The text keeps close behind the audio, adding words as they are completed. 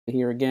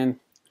Here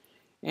again,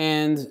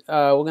 and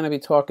we're going to be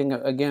talking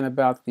again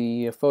about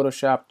the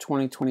Photoshop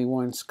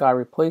 2021 sky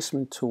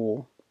replacement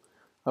tool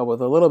with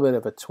a little bit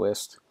of a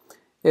twist.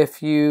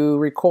 If you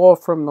recall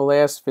from the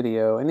last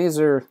video, and these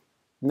are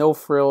no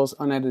frills,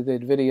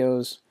 unedited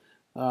videos,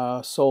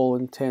 sole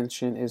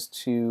intention is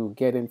to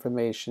get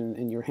information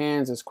in your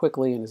hands as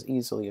quickly and as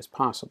easily as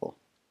possible.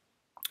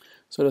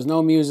 So there's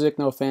no music,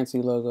 no fancy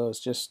logos,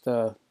 just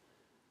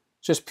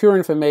pure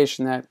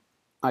information that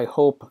I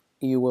hope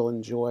you will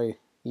enjoy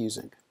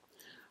using.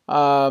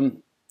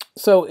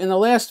 So in the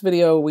last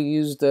video, we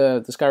used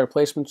the sky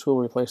replacement tool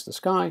to replace the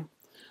sky.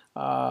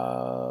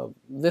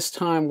 This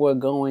time we're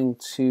going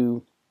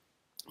to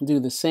do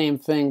the same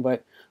thing,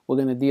 but we're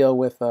going to deal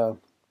with an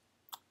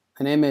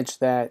image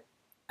that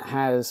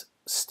has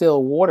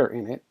still water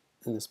in it,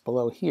 and it's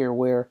below here,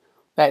 where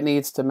that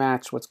needs to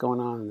match what's going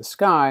on in the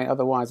sky,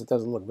 otherwise it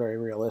doesn't look very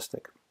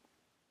realistic.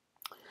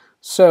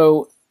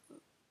 So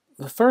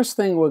the first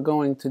thing we're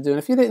going to do, and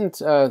if you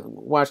didn't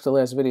watch the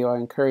last video, I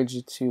encourage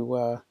you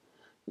to,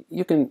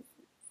 you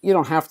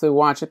don't have to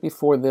watch it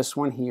before this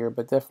one here,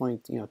 but definitely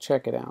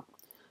check it out.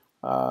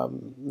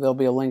 There'll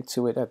be a link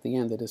to it at the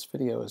end of this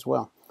video as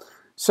well.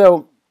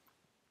 So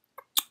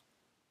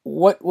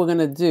what we're going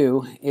to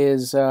do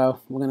is we're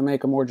going to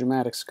make a more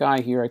dramatic sky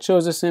here. I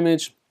chose this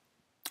image.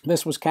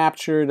 This was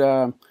captured,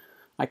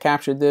 I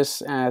captured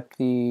this at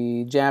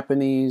the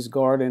Japanese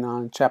garden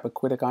on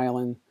Chappaquiddick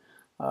Island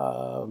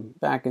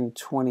back in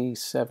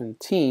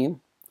 2017.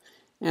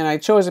 And I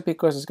chose it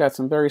because it's got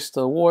some very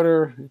still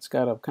water. It's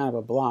got a kind of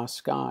a blah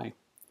sky.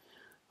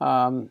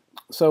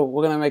 So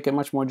we're going to make it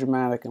much more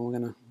dramatic, and we're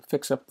going to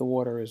fix up the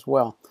water as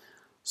well.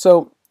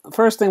 So the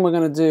first thing we're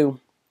going to do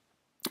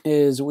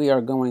is we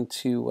are going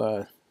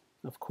to,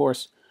 of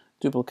course,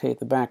 duplicate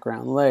the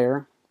background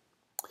layer.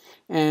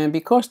 And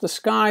because the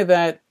sky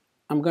that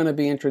I'm going to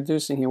be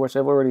introducing here, which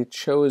I've already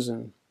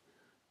chosen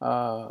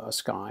a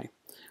sky,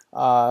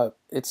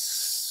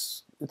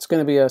 it's going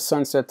to be a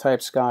sunset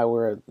type sky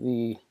where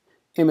the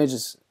image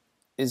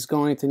is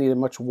going to need a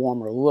much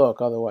warmer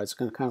look, otherwise it's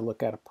going to kind of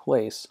look out of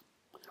place.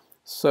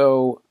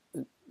 So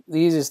the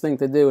easiest thing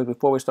to do is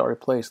before we start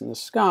replacing the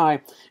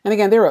sky, and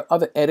again there are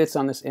other edits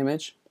on this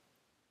image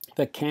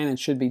that can and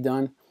should be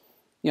done.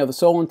 The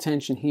sole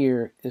intention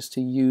here is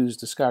to use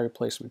the sky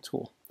replacement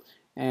tool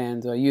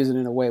and use it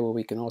in a way where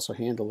we can also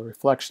handle the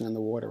reflection in the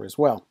water as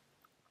well.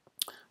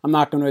 I'm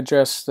not going to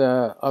address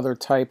other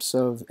types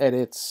of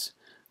edits,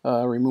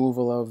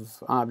 removal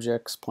of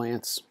objects,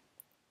 plants,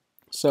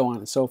 so on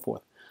and so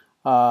forth.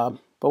 But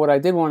what I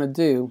did want to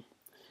do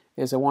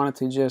is I wanted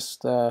to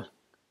just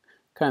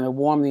kind of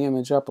warm the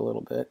image up a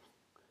little bit,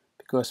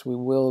 because we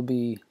will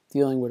be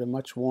dealing with a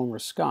much warmer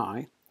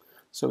sky,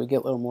 so we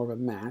get a little more of a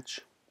match.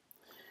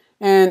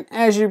 And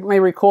as you may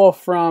recall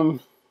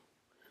from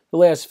the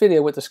last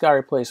video with the sky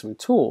replacement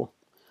tool,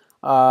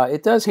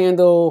 it does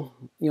handle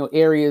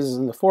areas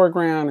in the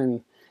foreground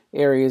and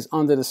areas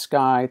under the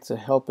sky to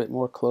help it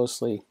more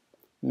closely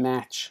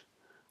match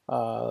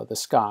the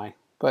sky,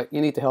 but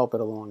you need to help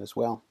it along as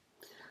well.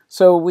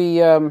 So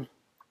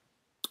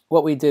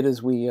what we did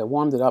is we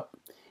warmed it up,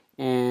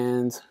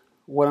 and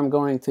what I'm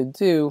going to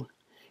do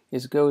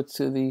is go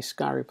to the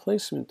sky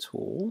replacement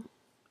tool,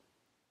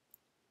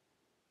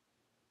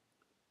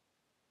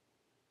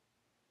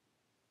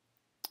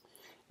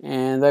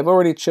 and I've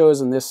already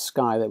chosen this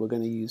sky that we're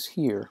going to use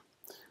here.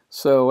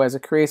 So as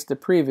it creates the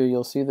preview,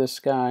 you'll see this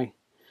sky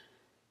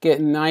get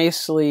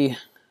nicely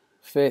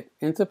fit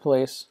into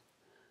place.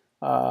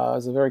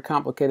 There's a very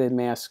complicated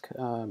mask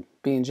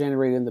being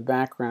generated in the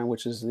background,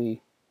 which is the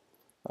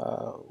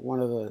one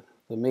of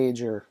the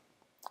major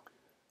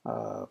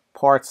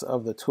parts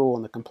of the tool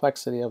and the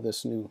complexity of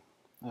this new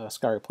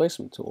sky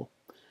replacement tool.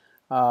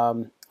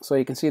 So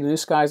you can see the new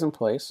sky's in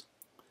place.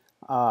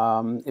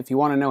 If you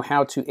want to know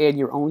how to add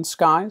your own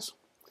skies,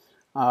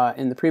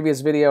 in the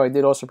previous video I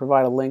did also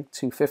provide a link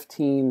to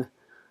 15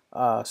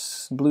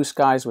 blue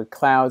skies with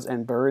clouds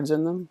and birds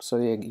in them, so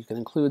you can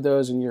include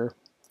those in your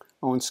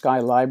own sky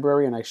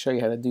library, and I show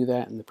you how to do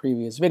that in the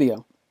previous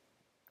video.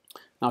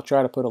 I'll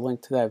try to put a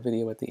link to that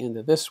video at the end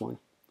of this one.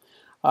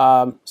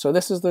 So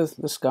this is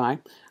the sky.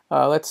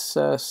 Let's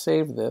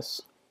save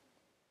this.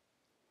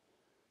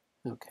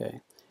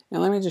 Okay,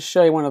 and let me just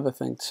show you one other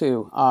thing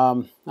too.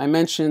 I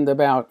mentioned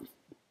about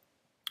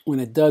when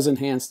it does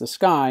enhance the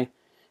sky,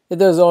 it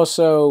does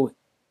also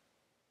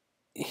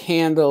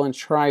handle and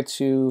try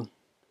to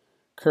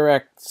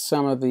correct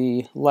some of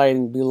the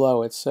lighting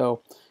below it.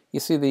 So you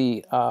see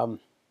the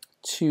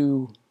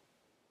two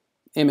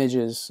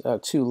images,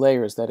 two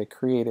layers that it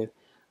created.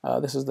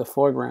 This is the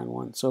foreground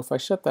one. So if I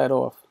shut that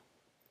off,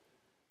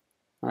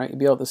 all right, you'll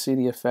be able to see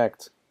the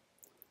effect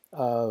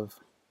of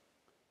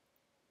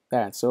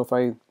that. So if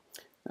I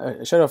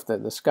shut off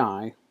the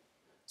sky,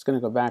 it's going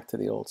to go back to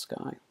the old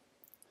sky.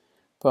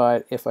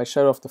 But if I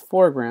shut off the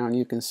foreground,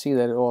 you can see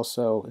that it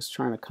also is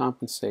trying to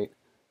compensate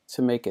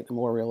to make it a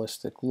more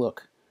realistic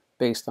look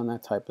based on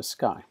that type of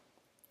sky.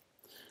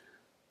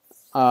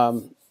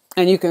 And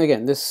you can,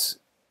 again, this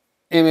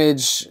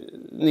image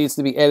needs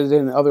to be edited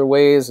in other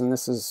ways, and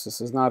this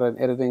is not an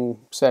editing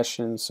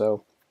session,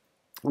 so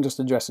I'm just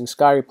addressing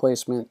sky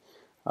replacement.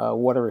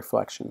 Water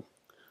reflection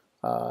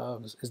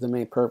is the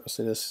main purpose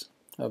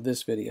of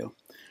this video.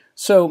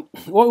 So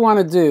what we want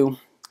to do,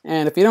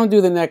 and if you don't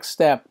do the next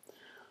step,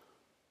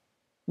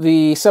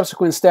 the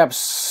subsequent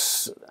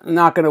steps are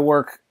not going to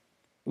work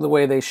the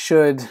way they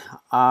should.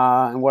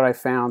 And what I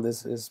found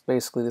is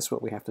basically this is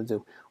what we have to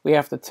do. We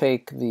have to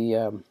take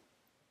the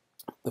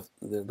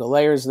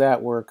layers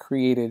that were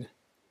created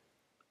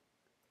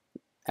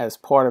as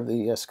part of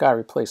the sky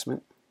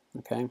replacement,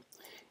 okay,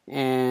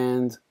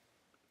 and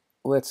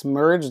let's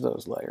merge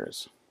those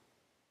layers.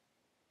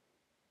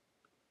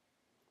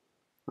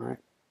 All right.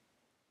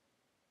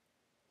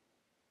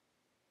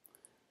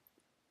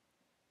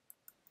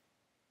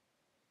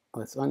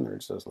 Let's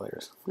unmerge those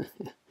layers.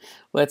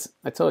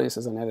 I told you this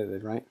is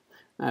unedited, right?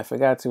 I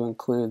forgot to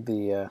include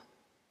the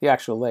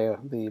actual layer,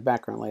 the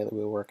background layer that we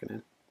were working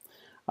in.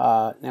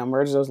 Now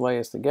merge those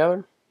layers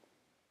together.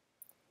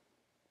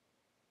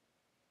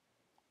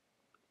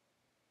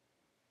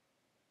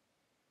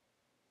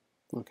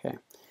 Okay.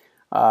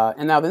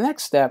 And now the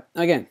next step,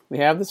 again, we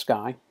have the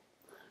sky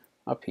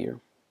up here,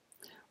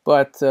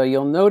 but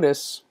you'll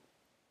notice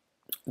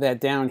that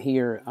down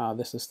here,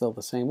 this is still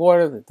the same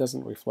water that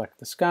doesn't reflect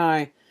the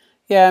sky.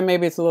 Yeah,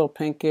 maybe it's a little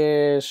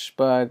pinkish,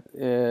 but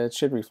it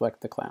should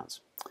reflect the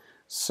clouds.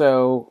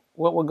 So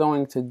what we're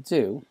going to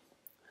do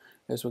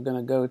is we're going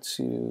to go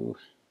to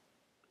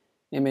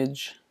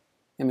image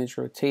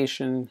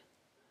rotation,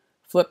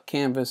 flip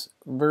canvas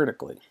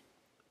vertically.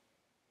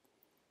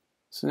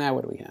 So now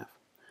what do we have?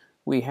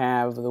 We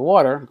have the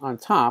water on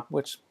top,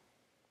 which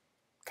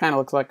kind of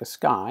looks like a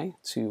sky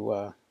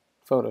to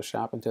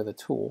Photoshop into the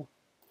tool.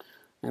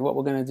 And what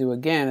we're going to do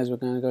again is we're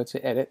going to go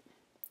to Edit.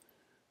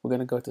 We're going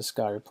to go to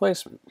Sky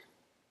Replacement.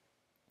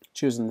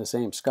 Choosing the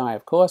same sky,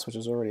 of course, which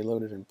is already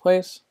loaded in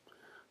place.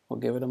 We'll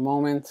give it a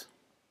moment.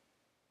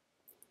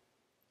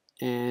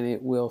 And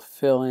it will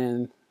fill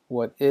in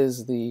what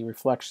is the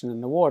reflection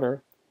in the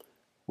water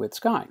with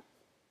sky.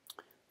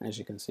 As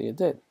you can see, it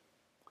did.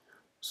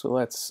 So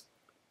let's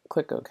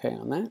click OK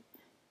on that.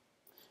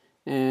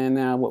 And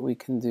now what we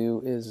can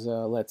do is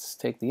let's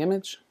take the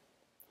image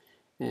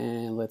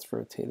and let's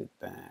rotate it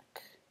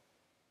back.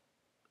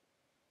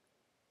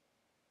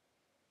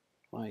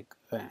 Like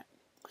that.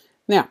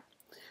 Now,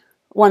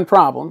 one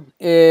problem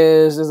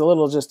is there's a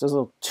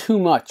little too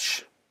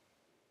much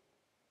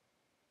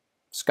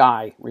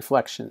sky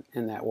reflection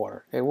in that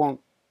water. It won't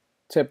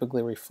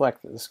typically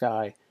reflect the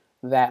sky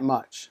that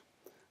much.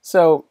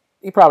 So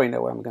you probably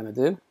know what I'm going to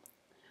do.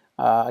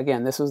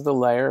 Again, this is the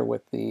layer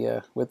with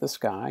the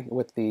sky,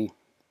 with the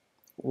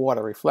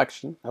water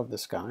reflection of the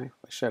sky.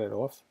 If I shut it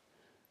off,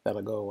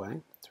 that'll go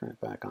away. Turn it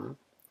back on. I'm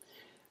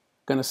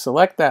going to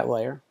select that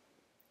layer,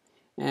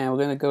 and we're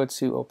going to go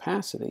to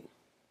opacity,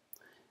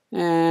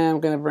 and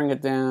I'm going to bring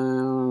it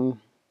down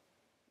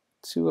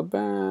to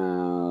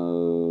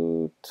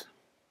about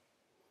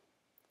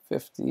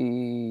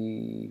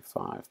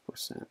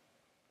 55%.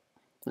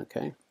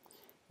 Okay,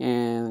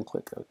 and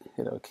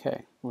hit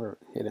OK or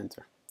hit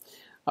Enter.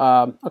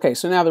 Okay,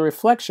 so now the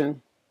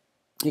reflection,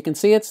 you can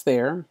see it's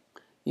there.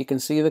 You can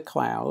see the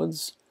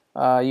clouds.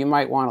 You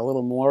might want a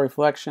little more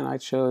reflection. I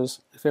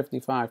chose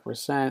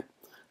 55%.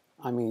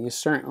 I mean, you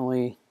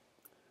certainly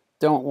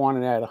don't want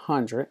it at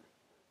 100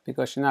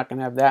 because you're not going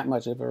to have that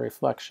much of a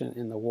reflection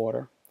in the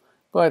water.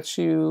 But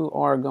you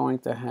are going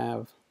to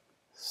have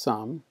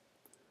some.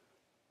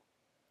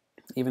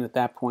 Even at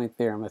that point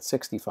there, I'm at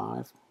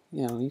 65.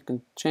 You know, you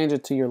can change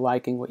it to your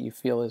liking, what you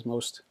feel is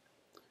most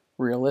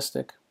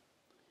realistic.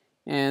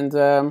 And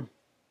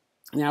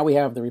now we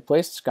have the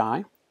replaced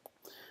sky.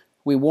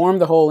 We warmed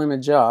the whole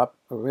image up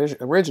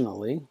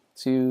originally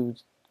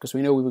because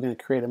we knew we were going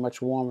to create a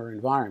much warmer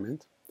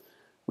environment.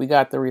 We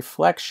got the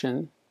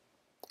reflection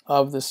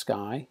of the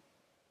sky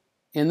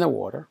in the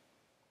water.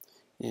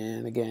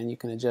 And again, you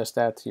can adjust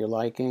that to your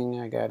liking.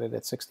 I got it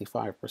at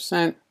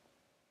 65%.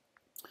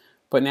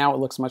 But now it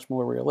looks much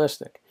more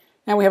realistic.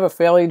 And we have a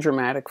fairly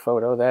dramatic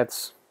photo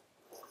that's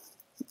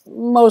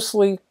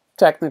mostly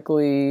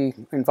technically,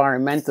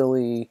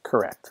 environmentally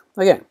correct.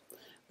 Again,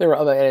 there are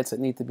other edits that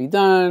need to be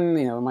done.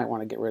 You know, we might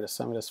want to get rid of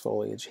some of this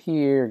foliage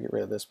here, get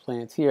rid of this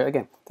plant here.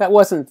 Again, that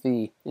wasn't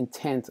the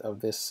intent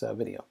of this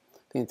video.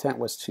 The intent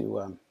was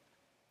to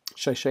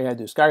show you how to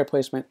do sky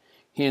replacement,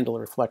 handle the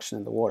reflection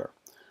in the water.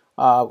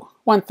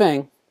 One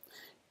thing,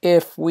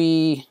 if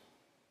we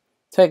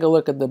take a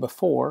look at the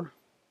before,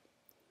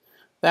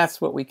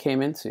 that's what we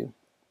came into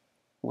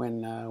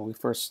when we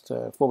first,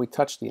 before we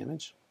touched the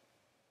image.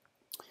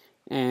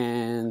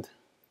 And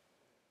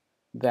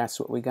that's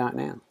what we got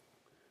now.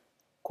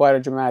 Quite a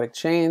dramatic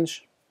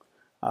change.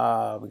 We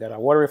got our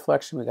water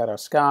reflection, we got our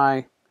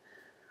sky.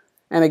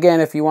 And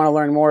again, if you want to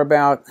learn more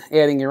about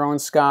adding your own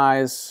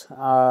skies,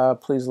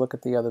 please look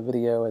at the other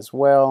video as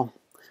well.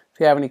 If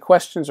you have any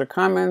questions or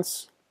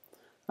comments,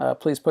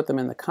 please put them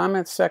in the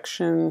comments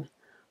section.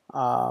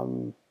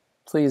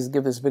 Please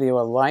give this video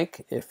a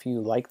like if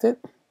you liked it.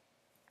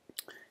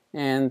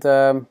 And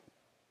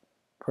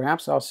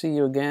perhaps I'll see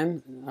you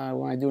again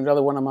when I do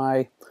another one of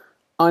my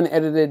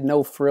unedited,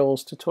 no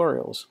frills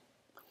tutorials.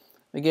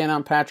 Again,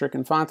 I'm Patrick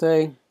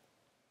Infante.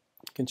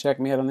 You can check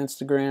me out on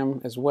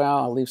Instagram as well.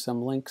 I'll leave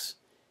some links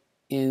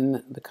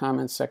in the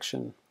comments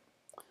section.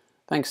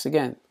 Thanks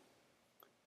again.